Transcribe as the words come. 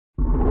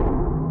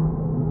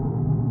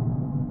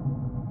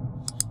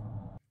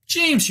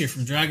James here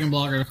from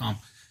DragonBlogger.com.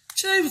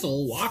 Today with a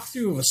little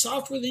walkthrough of a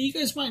software that you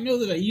guys might know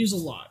that I use a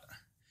lot.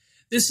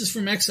 This is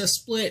from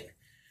Xsplit.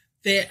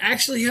 They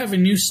actually have a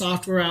new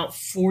software out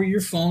for your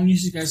phone.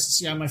 As you guys can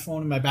see on my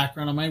phone in my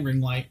background on my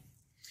ring light.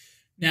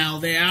 Now,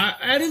 they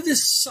added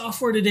this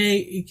software today.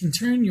 It can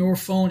turn your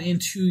phone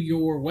into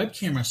your web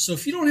camera. So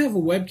if you don't have a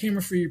web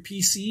camera for your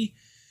PC,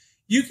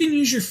 you can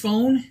use your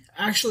phone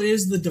actually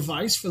as the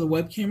device for the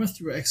web camera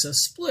through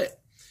Xsplit.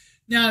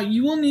 Now,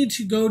 you will need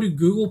to go to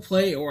Google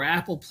Play or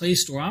Apple Play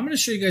Store. I'm going to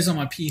show you guys on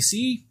my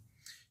PC.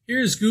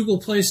 Here's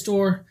Google Play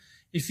Store.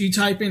 If you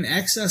type in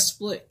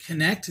Xsplit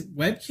Connect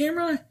Web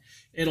Camera,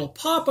 it'll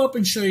pop up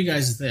and show you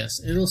guys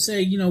this. It'll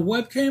say,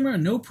 web camera,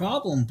 no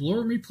problem. Blur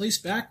and replace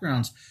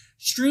backgrounds.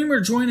 Stream or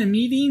join a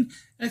meeting.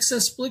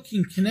 Xsplit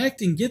can connect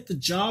and get the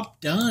job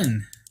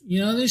done.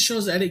 This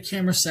shows edit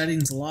camera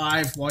settings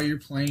live while you're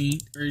playing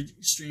or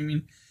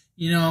streaming.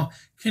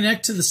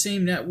 Connect to the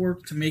same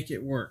network to make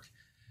it work.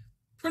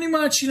 Pretty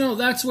much,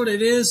 that's what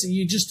it is.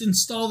 You just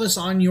install this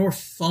on your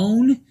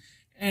phone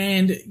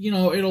and,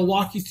 it'll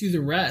walk you through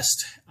the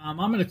rest. I'm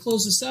going to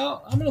close this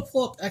out. I'm going to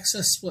pull up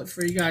Xsplit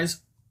for you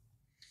guys.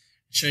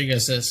 Show you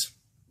guys this.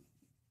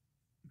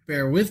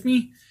 Bear with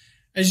me.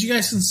 As you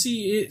guys can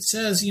see, it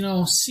says,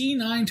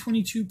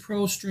 C922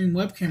 Pro Stream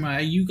Web Camera.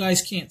 You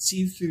guys can't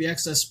see through the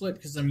Xsplit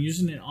because I'm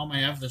using it on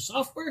my other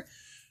software.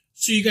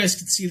 So you guys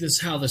can see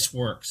how this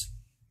works.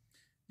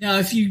 Now,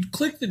 if you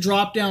click the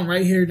drop down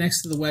right here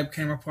next to the web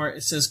camera part,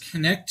 it says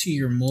connect to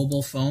your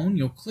mobile phone.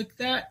 You'll click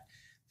that.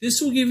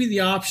 This will give you the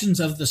options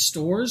of the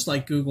stores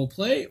like Google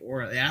Play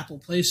or the Apple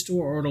Play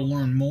Store, or to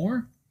learn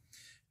more.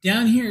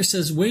 Down here it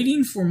says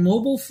waiting for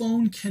mobile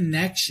phone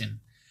connection.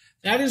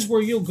 That is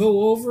where you'll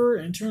go over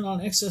and turn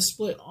on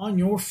Xsplit on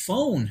your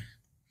phone.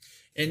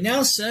 It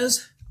now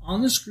says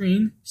on the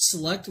screen,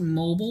 select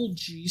mobile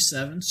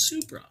G7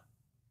 Supra.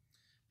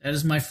 That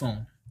is my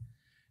phone.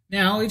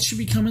 Now it should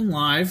be coming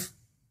live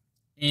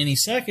any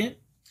second.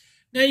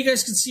 Now you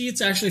guys can see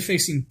it's actually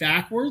facing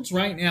backwards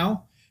right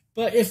now.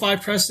 But if I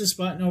press this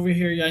button over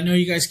here, I know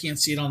you guys can't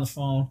see it on the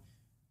phone,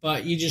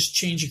 but you just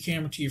change your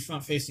camera to your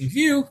front-facing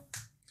view.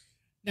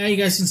 Now you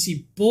guys can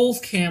see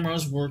both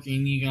cameras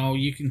working.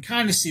 You can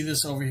kind of see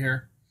this over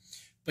here,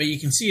 but you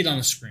can see it on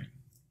the screen.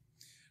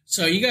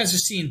 So you guys are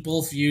seeing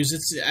both views.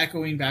 It's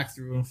echoing back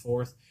through and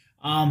forth.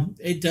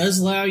 It does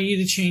allow you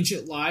to change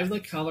it live,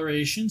 like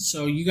coloration.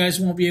 So you guys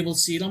won't be able to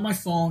see it on my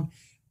phone,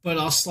 but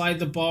I'll slide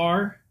the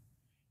bar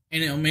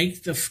and it'll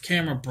make the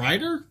camera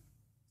brighter.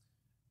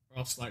 Or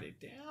I'll slide it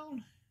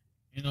down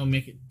and it'll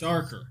make it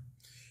darker.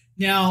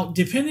 Now,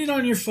 depending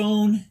on your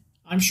phone,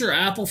 I'm sure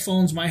Apple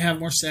phones might have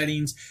more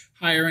settings.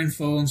 Higher end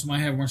phones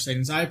might have more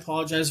settings. I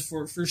apologize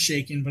for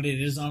shaking, but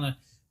it is on a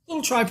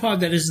little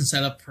tripod that isn't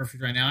set up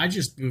perfect right now. I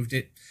just moved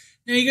it.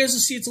 Now you guys will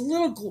see it's a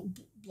little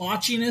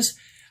blotchiness.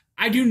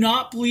 I do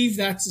not believe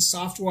that's the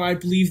software. I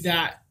believe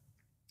that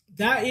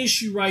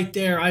issue right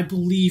there, I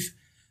believe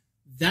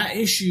that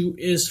issue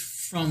is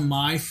from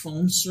my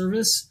phone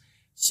service.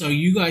 So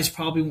you guys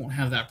probably won't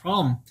have that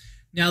problem.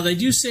 Now they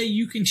do say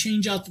you can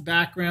change out the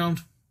background.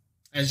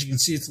 As you can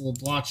see, it's a little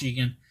blotchy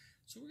again.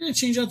 So we're going to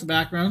change out the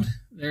background.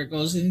 There it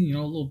goes in,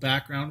 a little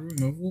background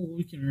removal.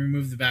 We can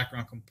remove the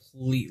background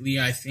completely,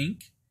 I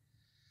think.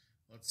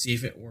 Let's see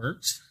if it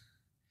works.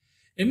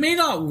 It may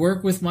not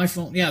work with my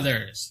phone. Yeah,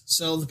 there it is.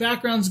 So the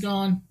background's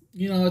gone.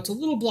 It's a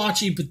little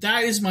blotchy, but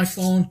that is my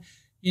phone.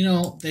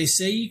 They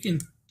say you can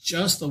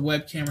adjust the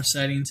web camera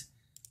settings.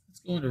 Let's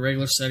go into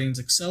regular settings,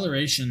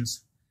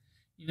 accelerations.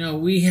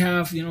 We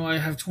have, I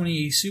have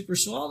 28 Super,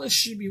 so all this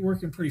should be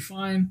working pretty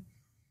fine.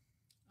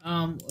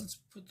 Let's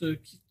put the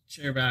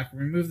chair back,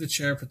 remove the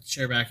chair, put the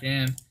chair back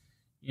in,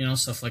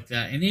 stuff like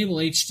that. Enable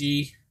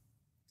HD.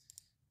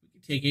 We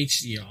can take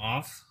HD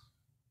off.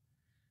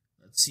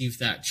 Let's see if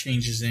that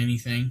changes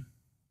anything.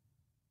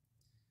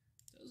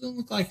 Doesn't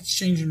look like it's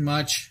changing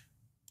much.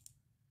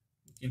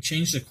 We can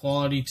change the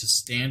quality to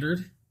standard.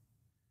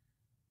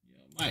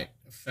 It might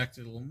affect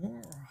it a little more,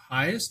 or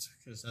highest,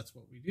 because that's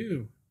what we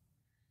do.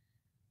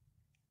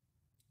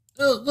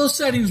 Those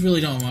settings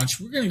really don't much.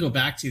 We're going to go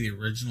back to the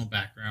original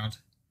background.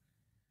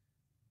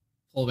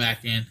 Pull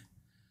back in.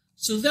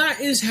 So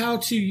that is how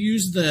to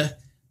use the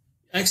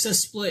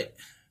Xsplit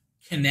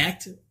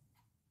Connect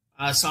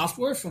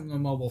software from the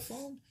mobile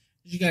phone.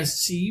 As you guys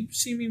see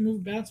me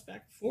move bounce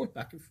back and forth,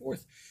 back and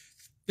forth.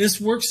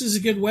 This works as a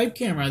good web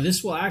camera.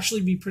 This will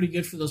actually be pretty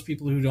good for those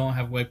people who don't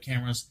have web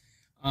cameras.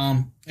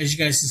 As you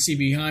guys can see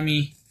behind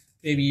me,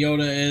 Baby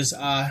Yoda is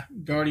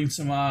guarding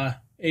some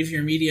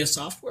Aviar Media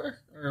software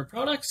or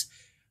products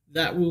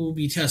that we will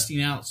be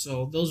testing out.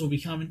 So those will be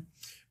coming.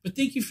 But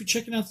thank you for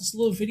checking out this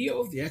little video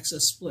of the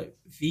Xsplit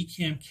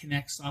vcam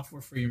Connect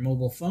software for your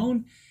mobile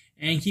phone.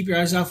 And keep your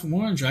eyes out for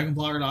more on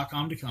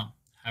DragonBlogger.com to come.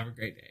 Have a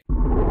great day.